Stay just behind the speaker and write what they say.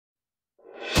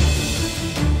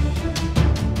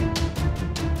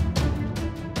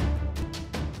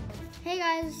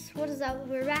guys, what is up?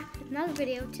 We're back with another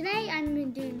video. Today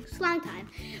I'm doing slime time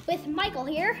with Michael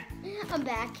here. I'm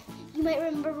back. You might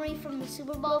remember me from the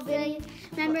Super Bowl video.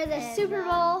 Remember the Super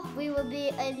Bowl? We will be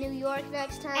in New York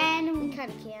next time. And we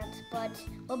kind of can't, but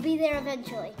we'll be there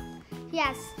eventually.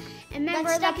 Yes. And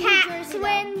remember Got the stuck in New Pats Jersey,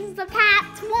 wins. The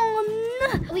Pats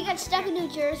won. We got stuck in New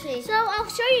Jersey. So I'll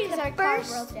show you the our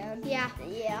first. car broke down. Yeah.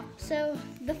 So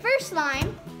the first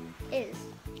slime is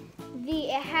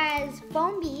it has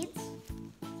foam beads.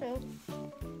 So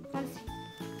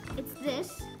it's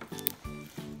this.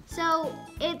 So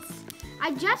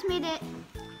I just made it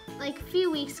like a few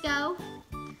weeks ago.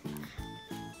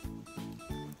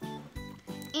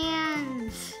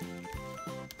 And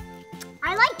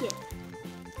I like it.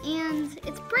 And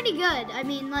it's pretty good. I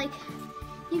mean, like,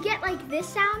 you get like this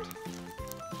sound.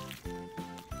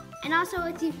 And also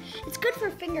it's good for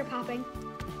finger popping.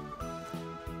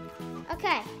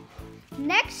 Okay,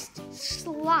 next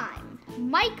slime.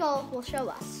 Michael will show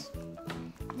us.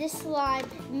 This slime,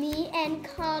 me and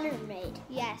Connor made.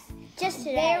 Yes. Just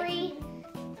today.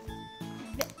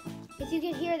 If you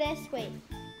can hear this, wait.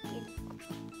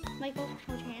 Michael,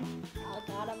 hold your hand. Oh,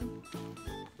 got him.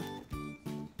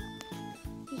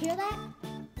 You hear that?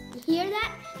 You hear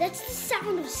that? That's the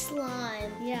sound of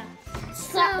slime. Yeah. The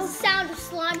sound of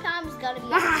slime time is gonna be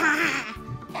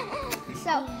awesome.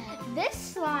 So this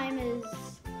slime is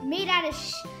made out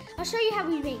of, I'll show you how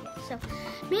we make it. So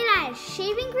made out of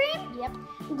shaving cream. Yep.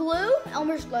 Glue,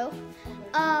 Elmer's glue.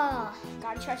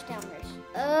 Gotta trust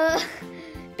Elmer's.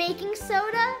 Baking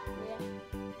soda. Yeah.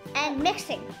 And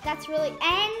mixing. That's really,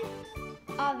 and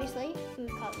obviously food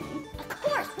coloring. Of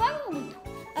course. Why would we?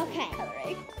 Okay.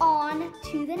 Coloring. On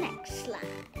to the next slime.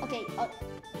 Okay.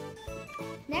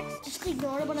 Next. Just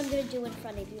ignore what I'm gonna do in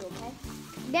front of you. Okay.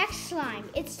 Next slime.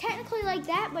 It's technically like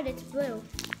that, but it's blue.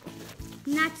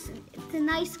 And it's a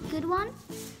nice, good one.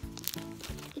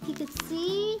 If you could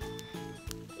see,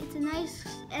 it's a nice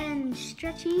and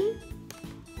stretchy.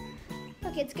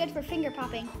 Look, it's good for finger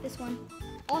popping, this one.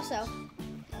 Also,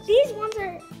 these ones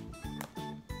are,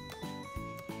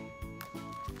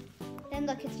 then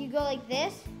look, if you go like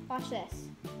this, watch this.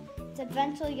 It's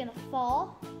eventually gonna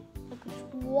fall.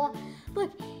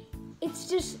 Look, it's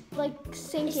just like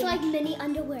sinking. It's like mini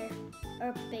underwear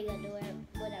or big underwear,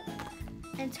 whatever.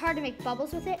 And it's hard to make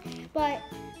bubbles with it, but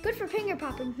good for finger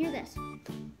popping. Hear this.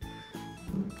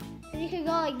 And you could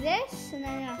go like this, and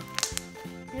then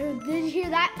did you hear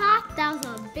that pop? That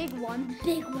was a big one.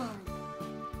 Big one.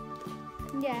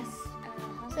 Yes.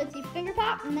 So it's your finger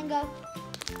pop, and then go.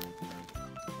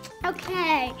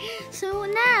 Okay. So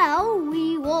now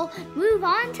we will move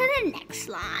on to the next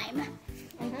slime.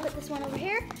 Put this one over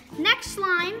here. Next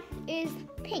slime is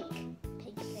pink.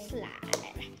 Pink slime.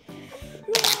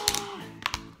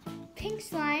 Pink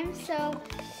slime. So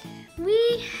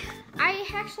I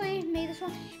actually made this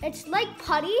one. It's like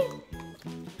putty,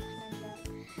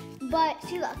 but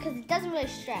see, look, because it doesn't really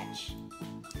stretch.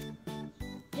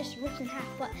 Just rips in half,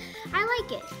 but I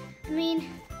like it. I mean,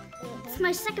 it's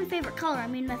my second favorite color. I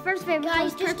mean, my first favorite color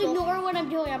is just purple. ignore what I'm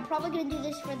doing. I'm probably gonna do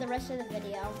this for the rest of the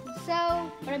video.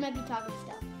 So, but I might be talking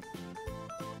stuff.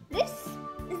 This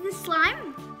is the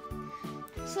slime.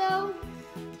 So,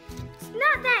 it's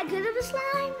not that good of a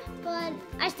slime, but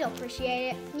I still appreciate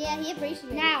it. Yeah, he appreciates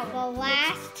it. Now, the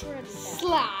last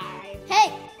slime.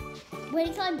 Hey, wait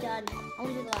until I'm done. I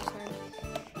want to do the last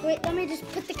slime. Wait, let me just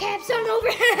put the capstone over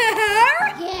here.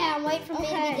 Yeah, I'm waiting for me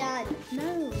to be done.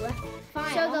 No.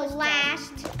 Fine. So the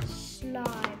last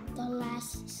slime. The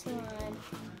last slime.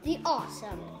 The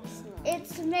awesome slime.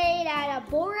 It's made out of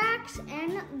borax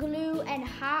and glue and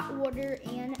hot water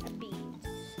and beads.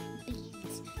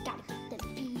 Beads. Gotta get the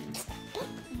beads.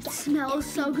 Smells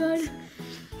so good.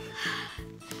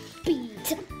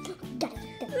 Beads. Gotta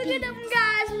get the Look at them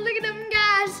guys. Look at them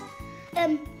guys.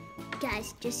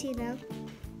 Guys, just so you know,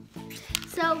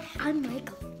 So I'm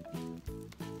Michael.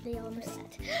 They all know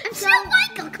that. I'm still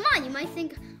Michael. Come on, you might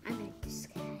think I'm in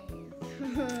disguise.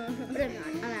 But I'm not.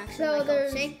 I'm actually So Michael.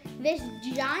 there's See? this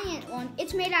giant one.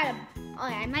 It's made out of, oh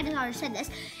yeah, I might have already said this.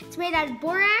 It's made out of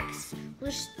borax.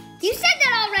 You said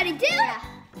that already, dude! Yeah.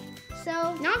 So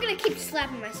Now I'm gonna keep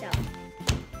slapping myself.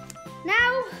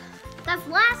 now that's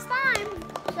the last time.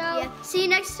 So Yeah. See you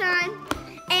next time.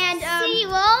 And see you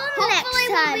all next hopefully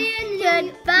we'll time. be in New York.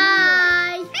 Goodbye.